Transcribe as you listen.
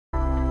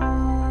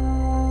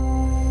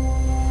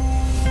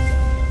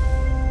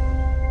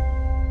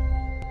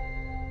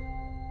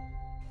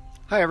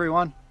Hi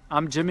everyone,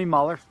 I'm Jimmy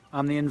Muller.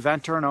 I'm the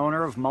inventor and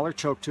owner of Muller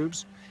choke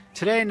tubes.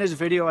 Today in this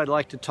video I'd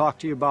like to talk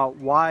to you about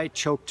why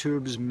choke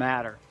tubes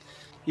matter.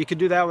 You could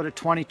do that with a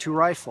 .22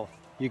 rifle.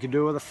 You could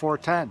do it with a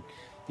 410.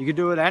 You could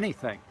do it with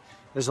anything.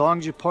 As long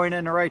as you point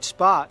in the right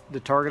spot, the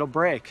target will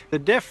break. The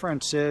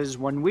difference is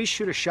when we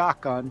shoot a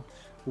shotgun,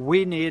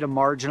 we need a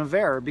margin of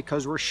error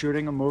because we're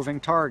shooting a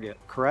moving target,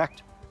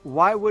 correct?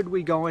 Why would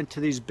we go into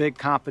these big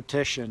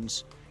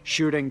competitions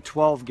shooting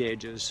 12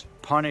 gauges,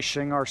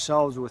 punishing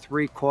ourselves with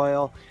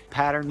recoil?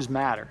 Patterns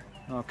matter,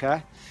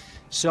 okay?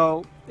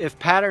 So if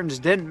patterns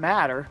didn't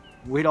matter,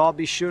 we'd all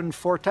be shooting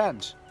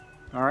 410s,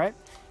 all right?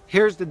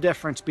 Here's the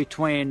difference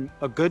between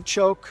a good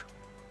choke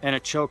and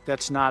a choke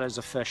that's not as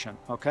efficient,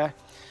 okay?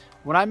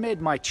 When I made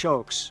my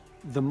chokes,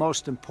 the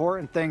most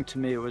important thing to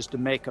me was to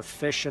make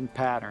efficient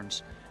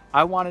patterns.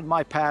 I wanted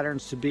my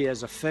patterns to be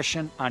as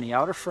efficient on the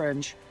outer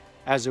fringe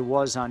as it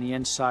was on the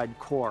inside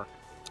core.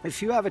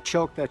 If you have a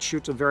choke that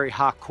shoots a very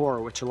hot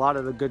core, which a lot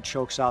of the good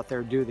chokes out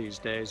there do these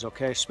days,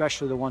 okay,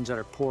 especially the ones that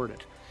are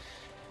ported.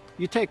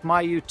 You take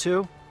my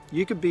U2,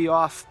 you could be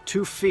off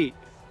 2 feet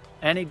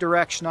any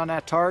direction on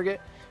that target,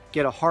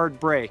 get a hard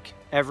break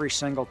every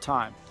single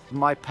time.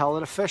 My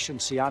pellet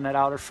efficiency on that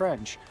outer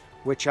fringe,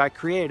 which I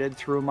created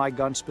through my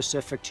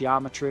gun-specific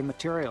geometry and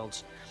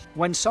materials.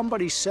 When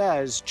somebody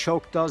says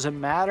choke doesn't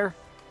matter,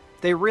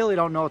 they really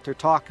don't know what they're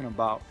talking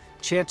about.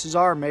 Chances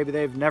are maybe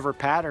they've never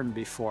patterned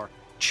before.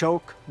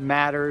 Choke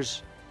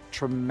matters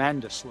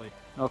tremendously,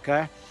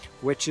 okay?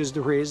 Which is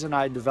the reason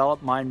I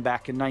developed mine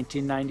back in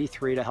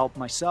 1993 to help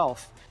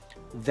myself.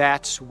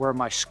 That's where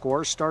my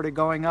scores started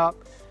going up.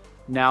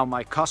 Now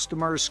my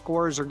customers'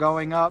 scores are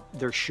going up.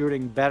 They're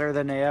shooting better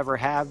than they ever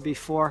have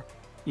before.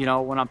 You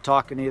know, when I'm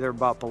talking either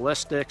about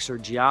ballistics or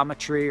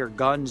geometry or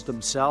guns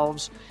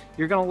themselves,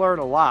 you're going to learn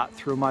a lot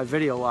through my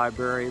video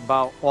library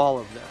about all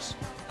of this.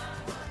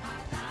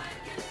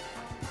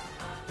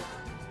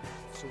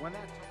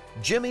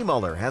 Jimmy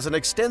Muller has an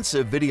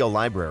extensive video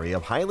library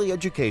of highly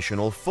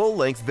educational,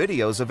 full-length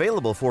videos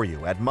available for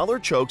you at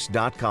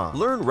MullerChokes.com.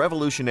 Learn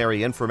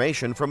revolutionary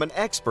information from an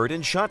expert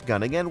in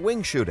shotgunning and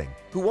wing shooting,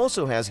 who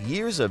also has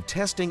years of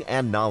testing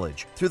and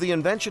knowledge through the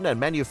invention and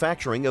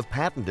manufacturing of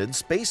patented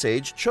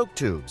space-age choke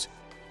tubes.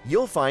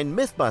 You'll find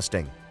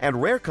myth-busting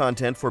and rare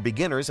content for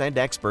beginners and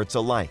experts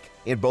alike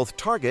in both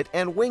target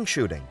and wing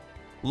shooting.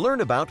 Learn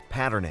about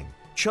patterning,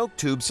 choke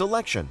tube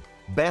selection,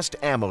 best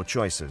ammo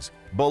choices,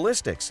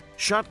 ballistics,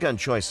 shotgun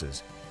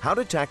choices, how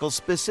to tackle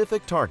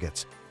specific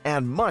targets,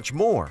 and much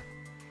more.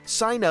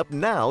 Sign up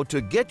now to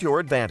get your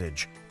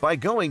advantage by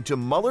going to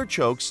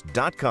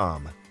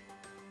MullerChokes.com.